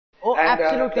Oh,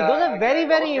 absolutely. Those are very,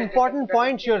 very important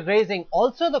points you're raising.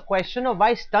 Also, the question of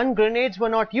why stun grenades were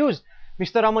not used.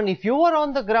 Mr. Raman, if you were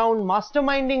on the ground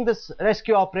masterminding this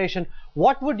rescue operation,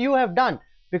 what would you have done?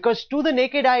 Because to the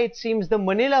naked eye, it seems the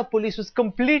Manila police was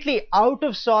completely out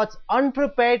of sorts,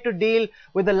 unprepared to deal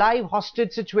with a live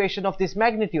hostage situation of this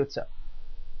magnitude, sir.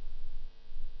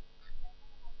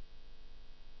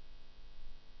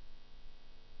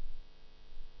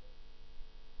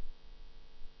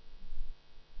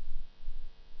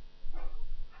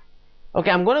 Okay,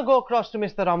 I'm going to go across to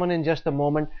Mr. Raman in just a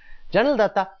moment. General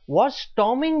Datta, was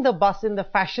storming the bus in the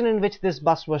fashion in which this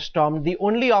bus was stormed the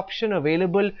only option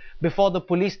available before the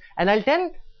police? And I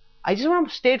just want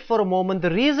to state for a moment, the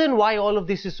reason why all of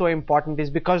this is so important is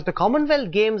because the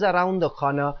Commonwealth Games are around the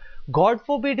corner. God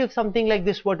forbid if something like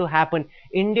this were to happen,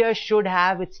 India should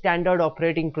have its standard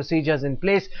operating procedures in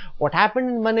place. What happened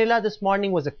in Manila this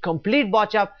morning was a complete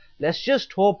botch up. Let's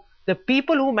just hope the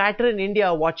people who matter in India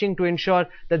are watching to ensure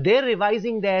that they're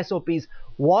revising their SOPs.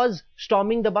 Was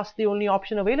storming the bus the only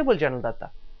option available, General Datta?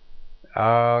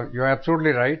 You're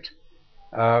absolutely right.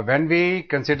 When we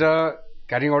consider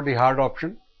carrying out the hard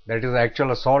option, that is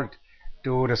actual assault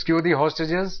to rescue the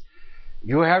hostages,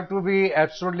 you have to be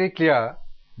absolutely clear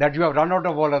that you have run out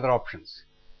of all other options.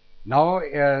 Now,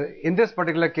 in this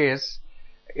particular case,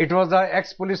 it was an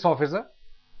ex-police officer,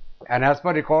 and as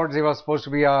per records, he was supposed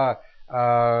to be a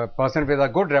person with a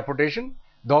good reputation,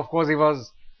 though of course he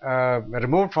was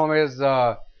removed from his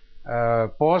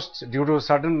post due to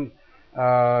certain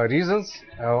reasons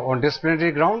on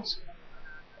disciplinary grounds,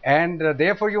 and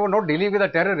therefore you were not dealing with a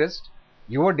terrorist,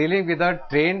 you were dealing with a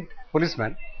trained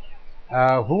policeman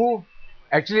who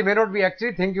actually may not be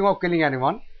actually thinking of killing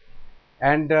anyone,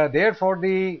 and therefore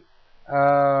the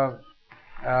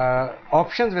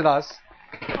options with us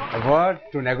were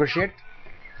to negotiate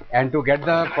and to get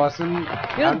the person.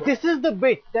 You know, this is the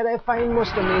bit that I find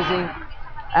most amazing.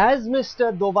 As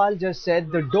Mr. Doval just said,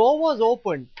 the door was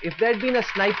opened. If there had been a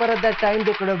sniper at that time,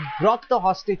 they could have brought the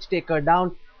hostage taker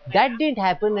down. That didn't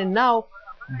happen, and now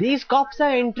these cops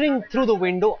are entering through the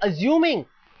window, assuming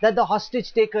that the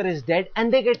hostage taker is dead,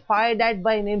 and they get fired at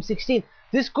by an M16.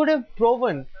 This could have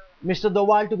proven, Mr.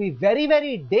 Doval, to be very,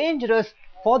 very dangerous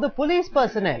for the police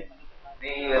personnel.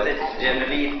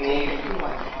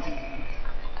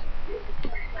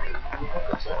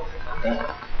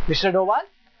 Mr. Doval?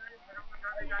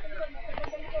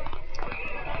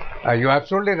 You're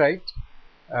absolutely right.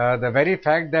 The very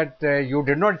fact that you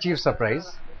did not achieve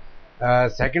surprise.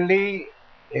 Secondly,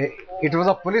 it was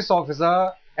a police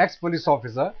officer, ex-police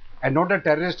officer, and not a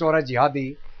terrorist or a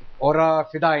jihadi or a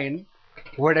fidain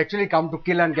who had actually come to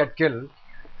kill and get killed.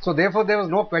 So therefore, there was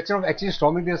no question of actually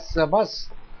storming this bus.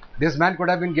 This man could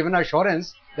have been given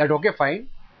assurance that, okay, fine,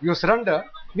 you surrender.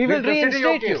 We will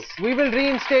reinstate you. We will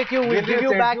reinstate you. We'll give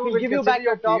you back. We'll give you back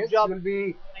your top job. You will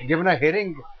be given a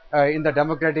hearing in the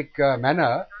democratic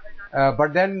manner.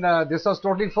 But then this was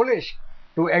totally foolish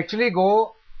to actually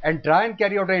go and try and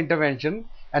carry out an intervention.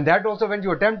 And that also, when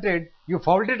you attempted, you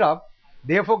fouled it up.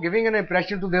 Therefore, giving an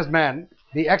impression to this man,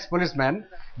 the ex-policeman,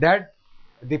 that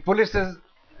the police is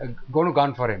going to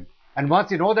gun for him. And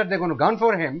once you know that they're going to gun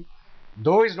for him,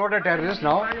 though he's not a terrorist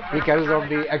now, he carries out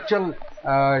the actual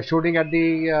shooting at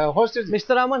the hostage.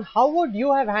 Mr. Raman, how would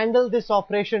you have handled this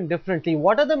operation differently?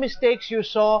 What are the mistakes you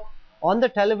saw on the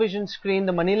television screen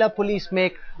the Manila police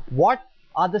make? What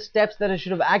are the steps that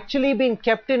should have actually been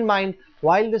kept in mind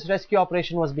while this rescue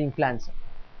operation was being planned, sir?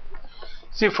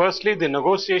 See, firstly, the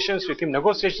negotiations with him.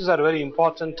 Negotiations are a very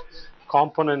important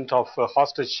component of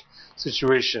hostage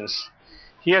situations.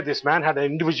 Here, this man had an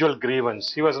individual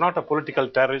grievance. He was not a political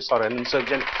terrorist or an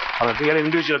insurgent. He had an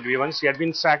individual grievance. He had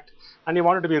been sacked and he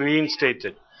wanted to be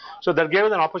reinstated. So that gave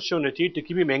us an opportunity to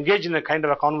keep him engaged in a kind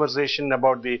of a conversation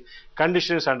about the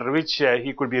conditions under which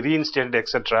he could be reinstated,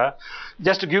 etc.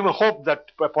 Just to give him a hope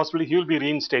that possibly he will be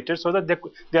reinstated, so that the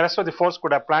rest of the force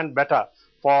could have planned better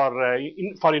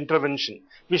for intervention,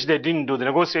 which they didn't do. The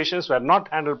negotiations were not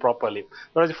handled properly.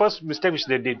 That was the first mistake which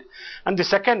they did. And the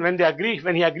second, when he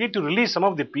agreed to release some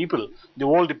of the people, the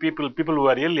old people who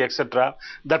were ill, etc.,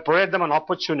 that provided them an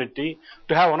opportunity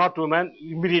to have one or two men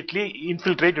immediately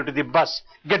infiltrate into the bus,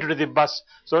 get into the bus,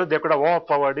 so that they could have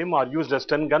overpowered him or used a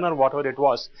stun gun or whatever it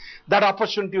was. That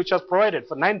opportunity which was provided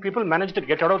for 9 people managed to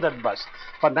get out of that bus.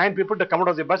 For 9 people to come out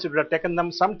of the bus, it would have taken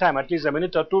them some time, at least a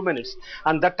minute or 2 minutes,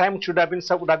 and that time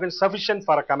would have been sufficient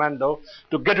for a commando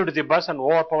to get into the bus and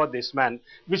overpower this man,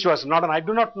 which was not. And I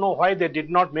do not know why they did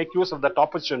not make use of that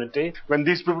opportunity when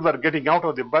these people were getting out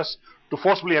of the bus to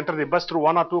forcibly enter the bus through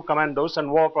 1 or 2 commandos and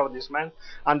overpower this man,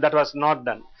 and that was not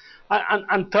done.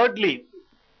 And thirdly,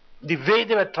 the way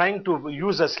they were trying to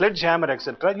use a sledgehammer,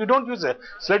 etc. You don't use a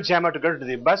sledgehammer to get to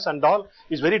the bus and all.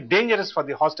 It's very dangerous for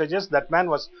the hostages. That man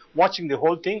was watching the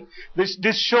whole thing. This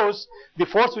shows the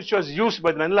force which was used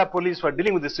by the Manila police for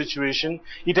dealing with the situation.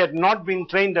 It had not been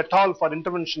trained at all for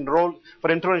intervention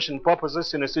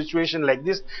purposes in a situation like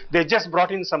this. They just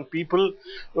brought in some people,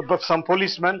 some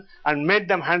policemen, and made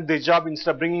them hand the job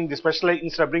instead of bringing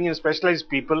specialized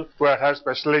people who have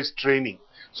specialized training.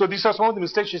 So these are some of the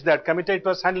mistakes which they had committed. It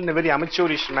was handled in a very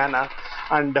amateurish manner,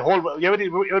 and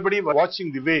everybody was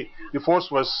watching the way the force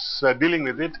was dealing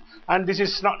with it. And this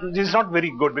is not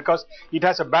very good, because it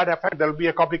has a bad effect. There will be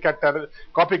a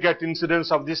copycat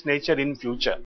incidents of this nature in future.